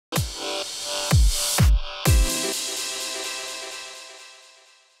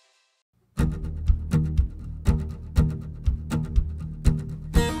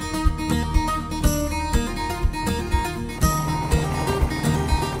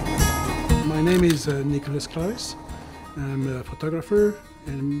My name is Nicolas Claris. I'm a photographer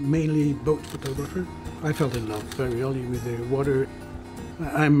and mainly boat photographer. I fell in love very early with the water.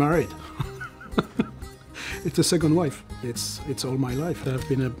 I'm married. It's a second wife. It's all my life. I've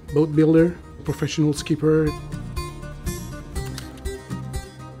been a boat builder, professional skipper.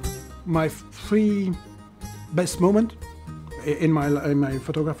 My three best moments in my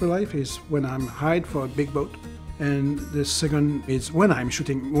photographer life is when I'm hired for a big boat. And the second is when I'm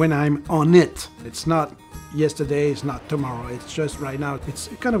shooting, when I'm on it. It's not yesterday, it's not tomorrow, it's just right now. It's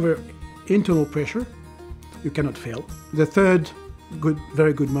kind of an internal pressure. You cannot fail. The third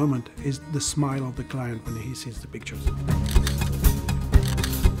very good moment is the smile of the client when he sees the pictures.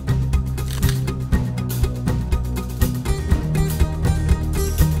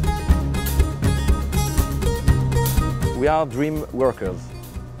 We are dream workers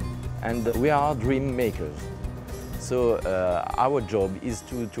and we are dream makers. So our job is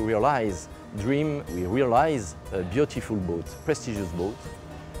to realize dream. We realize a beautiful boat, prestigious boat,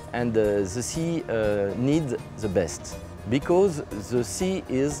 and the sea needs the best because the sea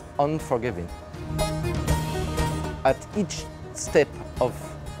is unforgiving. At each step of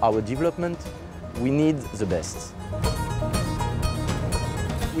our development, we need the best.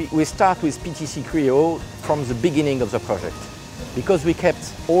 We start with PTC Creo from the beginning of the project because we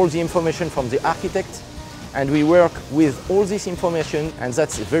kept all the information from the architect and we work with all this information, and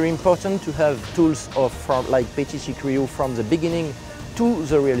that's very important to have tools like PTC Creo from the beginning to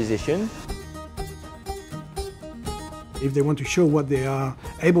the realization. If they want to show what they are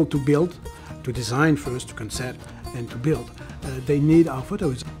able to build, to design first, to concept, and to build, they need our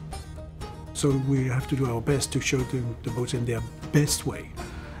photos. So we have to do our best to show them the boats in their best way.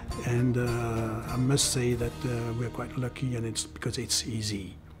 And I must say that we're quite lucky, and it's because it's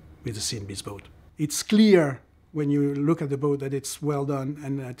easy with the CNB's boat. It's clear when you look at the boat that it's well done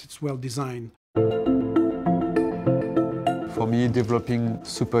and that it's well designed. For me, developing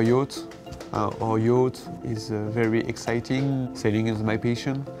super yacht or yacht is very exciting. Sailing is my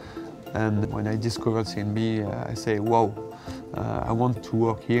passion. And when I discovered CNB, I say, wow, I want to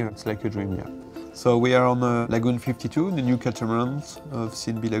work here. It's like a dream, yeah. So we are on Lagoon 52, the new catamarans of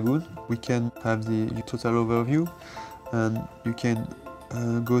CNB Lagoon. We can have the total overview and you can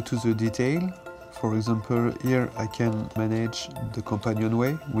go to the detail. For example, here I can manage the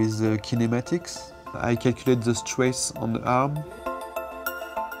companionway with the kinematics. I calculate the stress on the arm.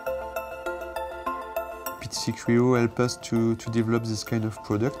 PTC Creo helps us to develop this kind of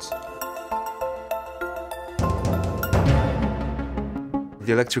product.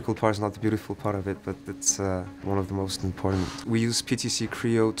 The electrical part is not the beautiful part of it, but it's one of the most important. We use PTC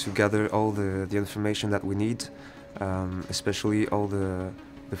Creo to gather all the information that we need, especially all the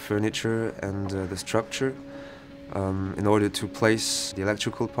furniture and the structure, in order to place the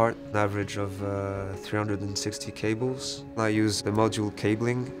electrical part, an average of 360 cables. I use the module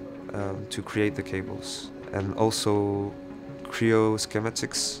cabling to create the cables, and also Creo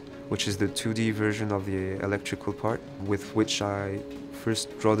schematics, which is the 2D version of the electrical part, with which I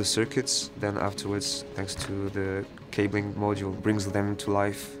first draw the circuits, then afterwards, thanks to the cabling module, brings them to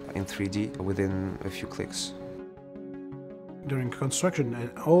life in 3D within a few clicks. During construction,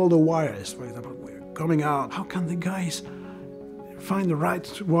 and all the wires, for example, were coming out. How can the guys find the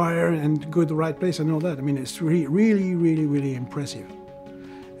right wire and go to the right place and all that? I mean, it's really impressive.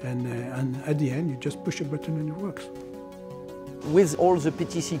 And at the end, you just push a button and it works. With all the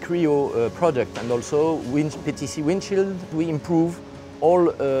PTC Creo product and also PTC Windshield, we improve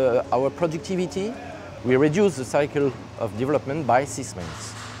all our productivity. We reduce the cycle of development by 6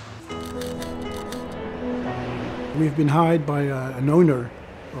 months. We've been hired by an owner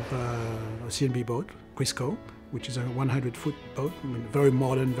of a CNB boat, Crisco, which is a 100-foot boat, I mean, very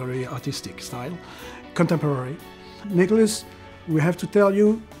modern, very artistic style, contemporary. Nicolas, we have to tell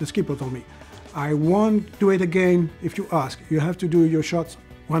you, the skipper told me, I won't do it again if you ask. You have to do your shots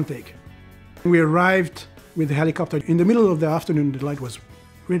one take. We arrived with the helicopter. In the middle of the afternoon, the light was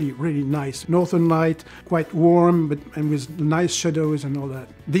really nice. Northern light, quite warm, and with nice shadows and all that.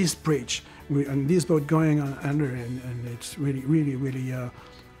 This bridge, and this boat going under, and it's really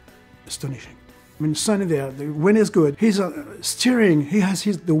astonishing. I mean, sunny there, the wind is good. He's steering, he has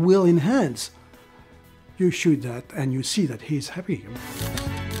the wheel in hands. You shoot that and you see that he's happy.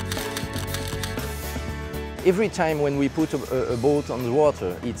 Every time when we put a boat on the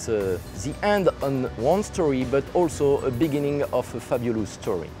water, it's the end on one story, but also a beginning of a fabulous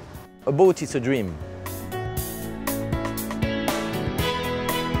story. A boat is a dream.